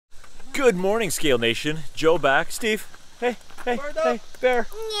Good morning, Scale Nation. Joe back. Steve. Hey, hey, hey, Bear.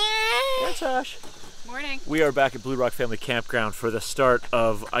 Yeah. Josh. Morning. We are back at Blue Rock Family Campground for the start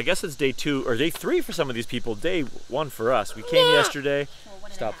of, I guess it's day 2 or day 3 for some of these people. Day 1 for us. We came yesterday.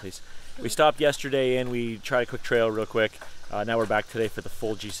 Stop, please. We stopped yesterday and we tried a quick trail real quick. Now we're back today for the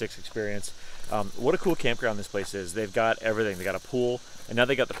full G6 experience. What a cool campground this place is. They've got everything. They got a pool, and now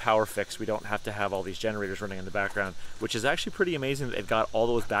they got the power fix. We don't have to have all these generators running in the background, which is actually pretty amazing that they've got all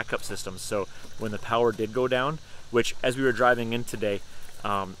those backup systems. So when the power did go down, which as we were driving in today,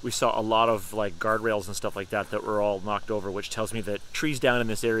 we saw a lot of like guardrails and stuff like that that were all knocked over, which tells me that trees down in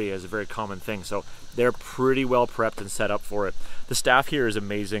this area is a very common thing. So they're pretty well prepped and set up for it. The staff here is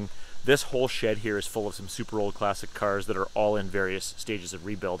amazing. This whole shed here is full of some super old classic cars that are all in various stages of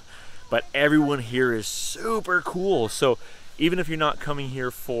rebuild. But everyone here is super cool. So even if you're not coming here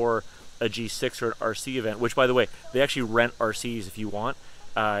for a G6 or an RC event, which by the way, they actually rent RCs if you want,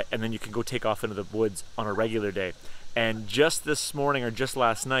 and then you can go take off into the woods on a regular day. And just this morning or just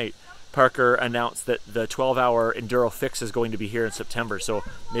last night, Parker announced that the 12-hour Enduro Fix is going to be here in September. So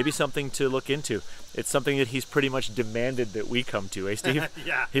maybe something to look into. It's something that he's pretty much demanded that we come to, eh, Steve?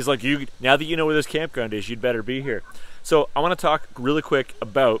 Yeah. He's like, now that you know where this campground is, you'd better be here. So I want to talk really quick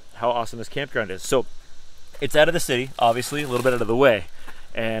about how awesome this campground is. So it's out of the city, obviously, a little bit out of the way.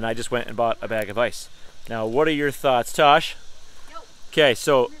 And I just went and bought a bag of ice. Now, what are your thoughts, Tosh? Okay,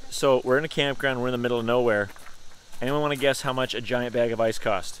 so we're in a campground, we're in the middle of nowhere. Anyone want to guess how much a giant bag of ice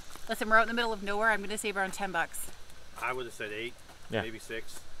cost? Listen, we're out in the middle of nowhere. I'm going to save around 10 bucks. I would have said 8, maybe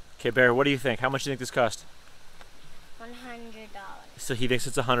 6. Okay, Bear, what do you think? How much do you think this cost? $100. So he thinks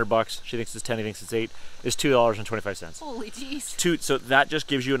it's 100 bucks. She thinks it's 10. He thinks it's 8. It's $2.25. Holy jeez. So that just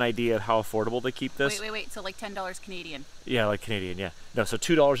gives you an idea of how affordable they keep this. Wait. So like $10 Canadian. Yeah, like Canadian. Yeah. No, so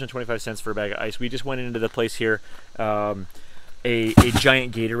 $2.25 for a bag of ice. We just went into the place here. A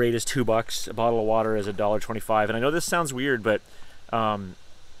giant Gatorade is $2. A bottle of water is $1.25. And I know this sounds weird, but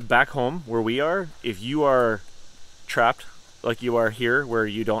back home where we are, if you are trapped like you are here, where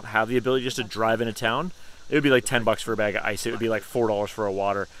you don't have the ability just to drive into town, it would be like 10 bucks for a bag of ice. It would be like $4 for a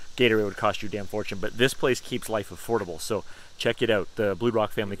water. Gatorade would cost you a damn fortune. But this place keeps life affordable. So check it out, the Blue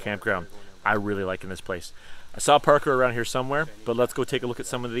Rock Family Campground. I really like in this place. I saw Parker around here somewhere, but let's go take a look at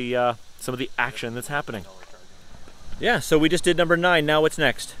some of the action that's happening. Yeah, so we just did number 9. Now what's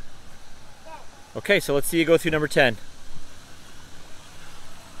next? Okay, so let's see you go through number 10.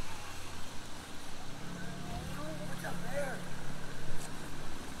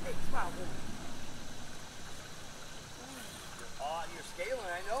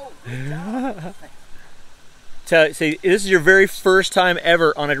 Say, this is your very first time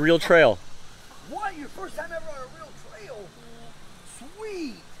ever on a real trail. What? Your first time ever on a real trail?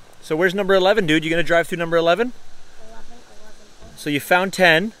 Sweet. So where's number 11, dude? You gonna drive through number 11? 11. So you found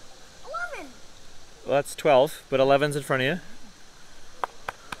 10. 11. Well, that's 12, but 11's in front of you.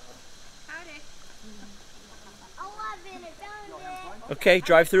 Howdy. 11. I found it. Okay,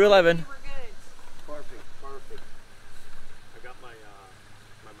 drive through 11. We're good. Perfect. I got my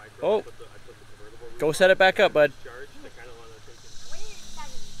micro. Oh. I put the convertible Go set it back up, bud. charged. I kind of want to take it. Wait a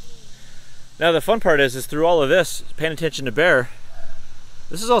second. Now the fun part is through all of this, paying attention to Bear,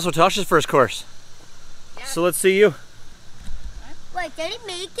 this is also Tosh's first course. Yeah. So let's see you. Wait, did he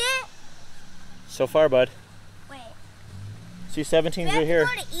make it? So far, bud. Wait. See, Do 17's we right have here.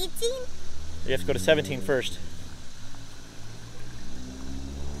 to go to 18? You have to go to 17 first.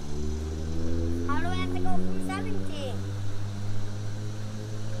 How do I have to go from 17?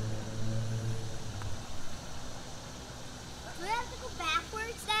 Do we have to go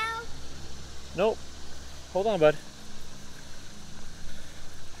backwards now? Nope. Hold on, bud.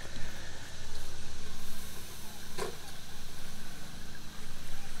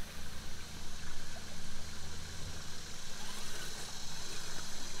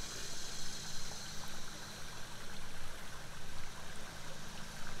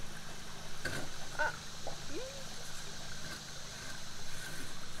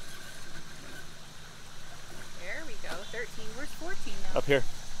 There we go. 13. Where's 14 now? Up here.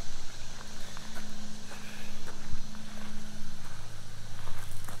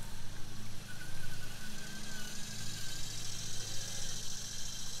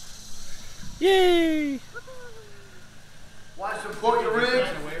 Yay! Want to support your rig?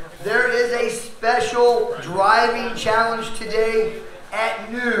 There is a special driving challenge today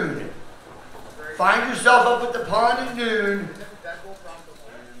at noon. Find yourself up at the pond at noon.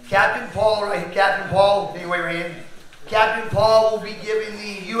 Captain Paul, right here, Captain Paul, anyway, right here. Captain Paul will be giving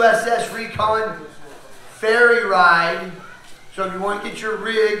the USS ReconG6 ferry ride. So if you want to get your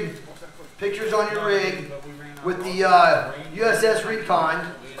rig, pictures on your rig with the USS ReconG6,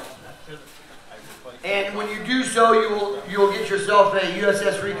 And when you do so, you will get yourself a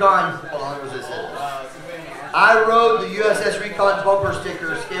USS Recon. Hold on, what was this? I rode the USS Recon bumper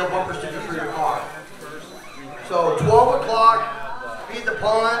sticker, scale bumper sticker for your car. So 12 o'clock, be at the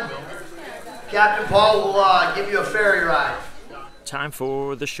pond. Captain Paul will give you a ferry ride. Time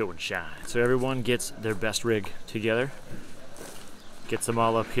for the show and shine. So everyone gets their best rig together. Gets them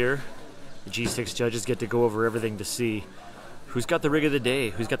all up here. The G6 judges get to go over everything to see who's got the rig of the day,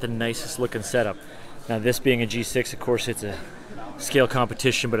 who's got the nicest looking setup. Now this being a G6, of course, it's a scale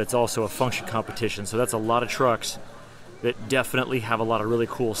competition, but it's also a function competition. So that's a lot of trucks that definitely have a lot of really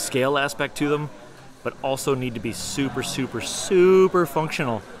cool scale aspect to them, but also need to be super, super, super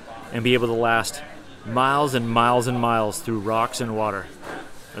functional and be able to last miles and miles and miles through rocks and water.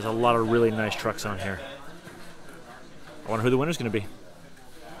 There's a lot of really nice trucks on here. I wonder who the winner's going to be.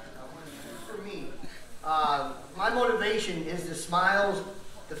 For me, my motivation is the smiles,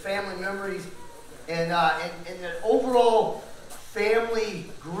 the family memories, and the overall family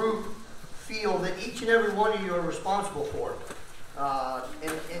group feel that each and every one of you are responsible for.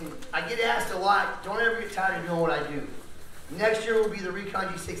 And I get asked a lot, don't ever get tired of doing what I do. Next year will be the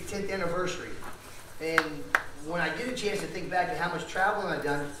ReconG6 10th anniversary. And when I get a chance to think back to how much traveling I've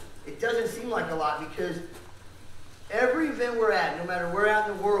done, it doesn't seem like a lot because every event we're at, no matter where out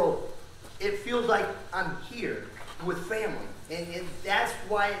in the world, it feels like I'm here with family. And that's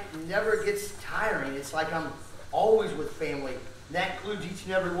why it never gets tiring. It's like I'm always with family. And that includes each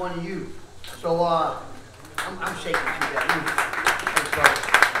and every one of you. So I'm shaking through that.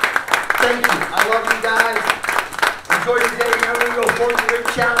 Thank you. I love you guys. Enjoy the day. Now we're going to go forward to the rig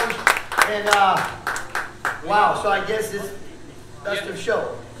challenge. And wow, so I guess this best of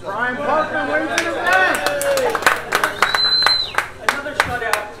show. Brian Parkman, wait for the fence! Another shout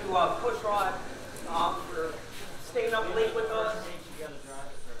out to Push Rod for staying up late with us.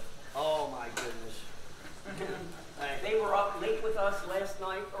 Oh my goodness. They were up late with us last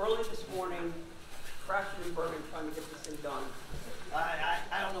night, early this morning, crashing and burning, trying to get this thing done.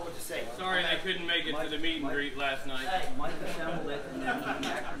 I don't know what to say. Sorry I couldn't make it to the meet and greet last night. Mike assembled it and then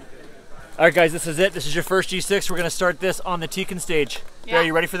All right, guys, this is it. This is your first G6. We're going to start this on the Tekin stage. Yeah. Are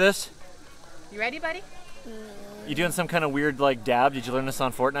you ready for this? You ready, buddy? You doing some kind of weird like dab? Did you learn this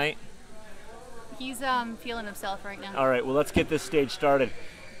on Fortnite? He's feeling himself right now. All right, well, let's get this stage started.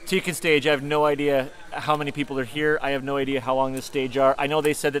 Tekin stage, I have no idea how many people are here. I have no idea how long this stage are. I know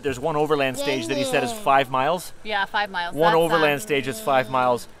they said that there's one overland stage that he said is 5 miles. Yeah, 5 miles. One That's, overland stage is 5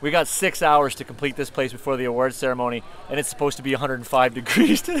 miles. We got 6 hours to complete this place before the awards ceremony, and it's supposed to be 105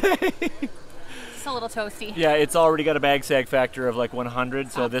 degrees today. It's a little toasty. Yeah, it's already got a bag sag factor of like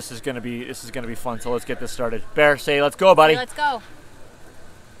 100, so this is gonna be fun. So let's get this started. Bear, say let's go, buddy. Okay, let's go.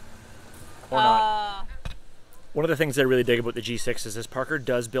 Or not. One of the things I really dig about the G6 is this Parker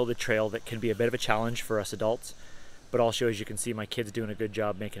does build a trail that can be a bit of a challenge for us adults, but also, as you can see, my kid's doing a good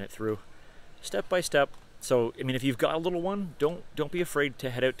job making it through, step by step. So, I mean, if you've got a little one, don't be afraid to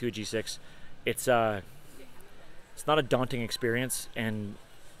head out to a G6. It's not a daunting experience, and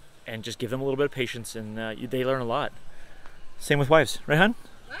just give them a little bit of patience, and they learn a lot. Same with wives, right, hon?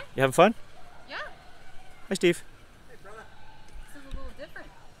 What? You having fun? Yeah. Hi, Steve. This is a little different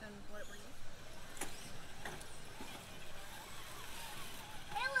than what we're used to.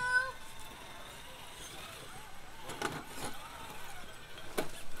 Hello.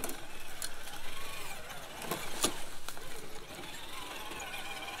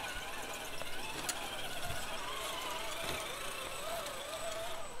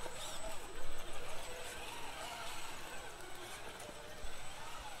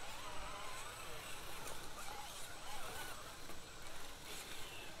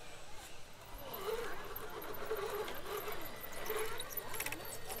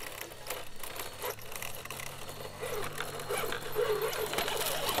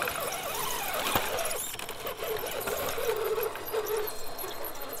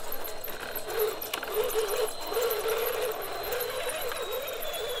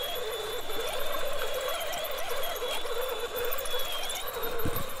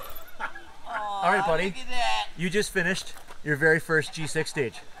 All right, buddy. You just finished your very first G6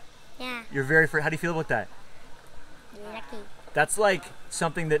 stage. Yeah, Your very first. How do you feel about that? lucky. That's like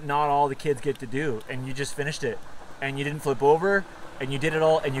something that not all the kids get to do, and you just finished it, and you didn't flip over, and you did it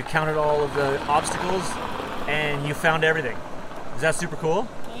all, and you counted all of the obstacles, and you found everything. Is that super cool?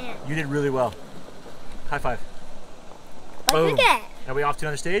 Yeah. You did really well. High five. What Boom. we get? Are we off to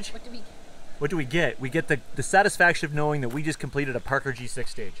another stage? What do we? What do we get? We get the satisfaction of knowing that we just completed a Parker G6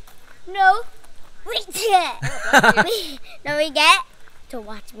 stage. No, we get. we get to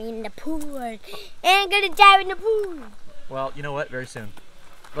watch me in the pool, and I'm gonna dive in the pool. Well, you know what? Very soon.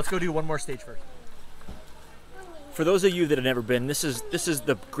 Let's go do one more stage first. for those of you that have never been, this is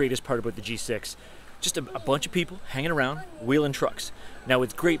the greatest part about the G6. Just a bunch of people hanging around, wheeling trucks. Now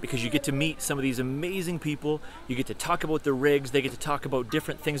it's great because you get to meet some of these amazing people. You get to talk about their rigs. They get to talk about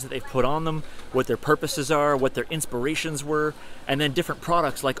different things that they've put on them, what their purposes are, what their inspirations were, and then different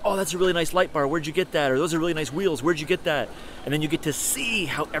products like, oh, that's a really nice light bar. Where'd you get that? Or those are really nice wheels. Where'd you get that? And then you get to see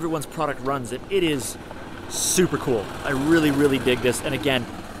how everyone's product runs. It is super cool. I really, really dig this. And again,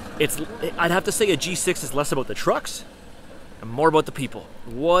 I'd have to say a G6 is less about the trucks and more about the people.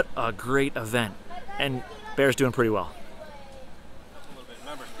 What a great event. And Bear's doing pretty well. A little bit.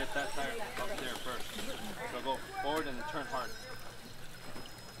 Remember, get that tire up there first. So go forward and turn hard.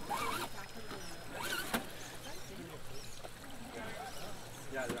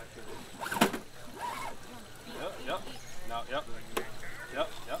 Yeah, you're actually. Yep. Now, yep.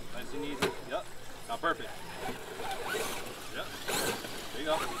 Nice and easy. Yep. Now, perfect. Yep. There you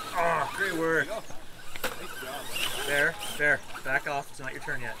go. Oh, great work. There you go. Nice job. Bear, back off. It's not your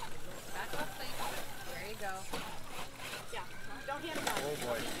turn yet. Back up, please. There you go. Yeah. Don't hand it down. Oh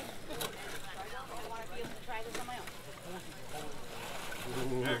boy. I want to be able to try this on my own.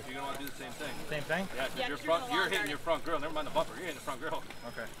 Eric, you're gonna want to do the same thing. Same thing? Yeah, because you're hitting your front grill. Never mind the bumper. You're hitting the front grill.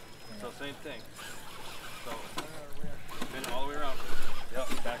 Okay. So same thing. So spin all the way around.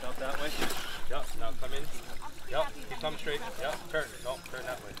 Yep. Back out that way. Yep. Now come in. Yep. Keep coming straight. Yep. Turn. No, turn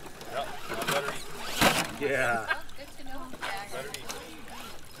that way. Yep. Now let her eat. Yeah. Good to know. Let her eat.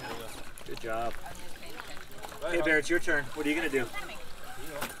 There you go. Good job. Right, Hey Bear, it's your turn. What are you gonna do? That's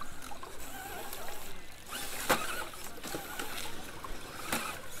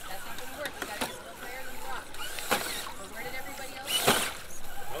not gonna work. You gotta get a little higher than the rock. But where did everybody else go?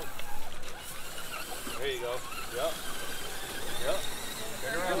 Oh. There you go. Yep.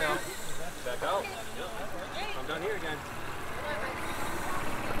 Turn around now. Back out. Yep. Come down here again. Turn.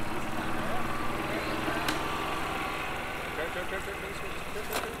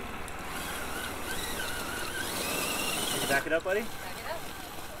 Can you back it up, buddy? Back it up.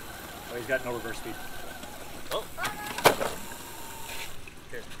 Oh, he's got no reverse speed. Oh.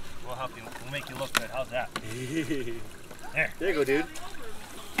 Here, we'll help you. We'll make you look good. How's that? There you go, dude.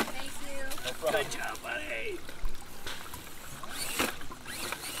 Thank you. No problem. Good job, buddy.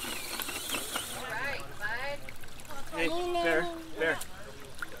 All right, bud. Hey, Bear.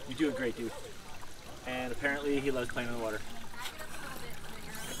 You're doing great, dude. And apparently he loves playing in the water.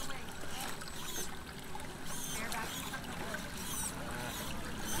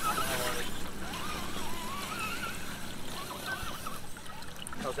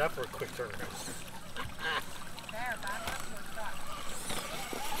 How's that for a quick turnaround? There, back up to a stop.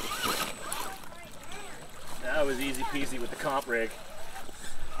 That was easy peasy with the comp rig.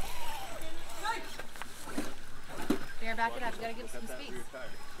 Bear, back it up. You gotta give some space.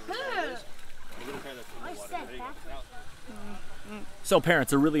 I said that. So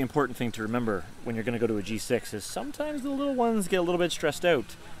parents, a really important thing to remember when you're going to go to a G6 is sometimes the little ones get a little bit stressed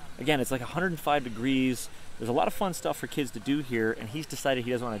out. Again, it's like 105 degrees. There's a lot of fun stuff for kids to do here, and he's decided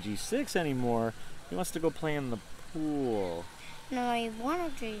he doesn't want a G6 anymore. He wants to go play in the pool. No, I want a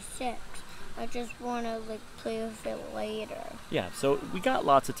G6. I just want to play with it later. Yeah, so we got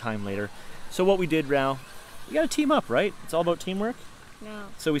lots of time later. So what we did, Rao, we got to team up, right? It's all about teamwork. No.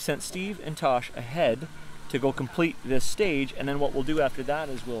 So we sent Steve and Tosh ahead to go complete this stage, and then what we'll do after that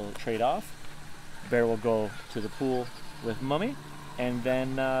is we'll trade off. Bear will go to the pool with Mummy, and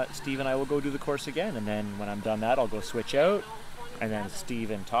then Steve and I will go do the course again, and then when I'm done that, I'll go switch out, and then Steve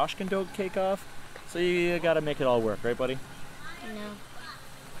and Tosh can do cake off. So you gotta make it all work, right, buddy? No.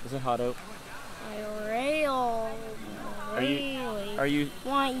 Is it hot out? I really Are you?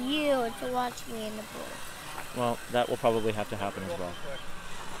 want you to watch me in the pool. Well, that will probably have to happen as well.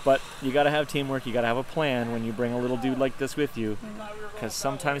 But you gotta have teamwork. You gotta have a plan when you bring a little dude like this with you, because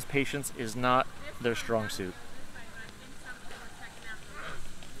sometimes patience is not their strong suit.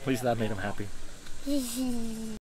 At least that made him happy.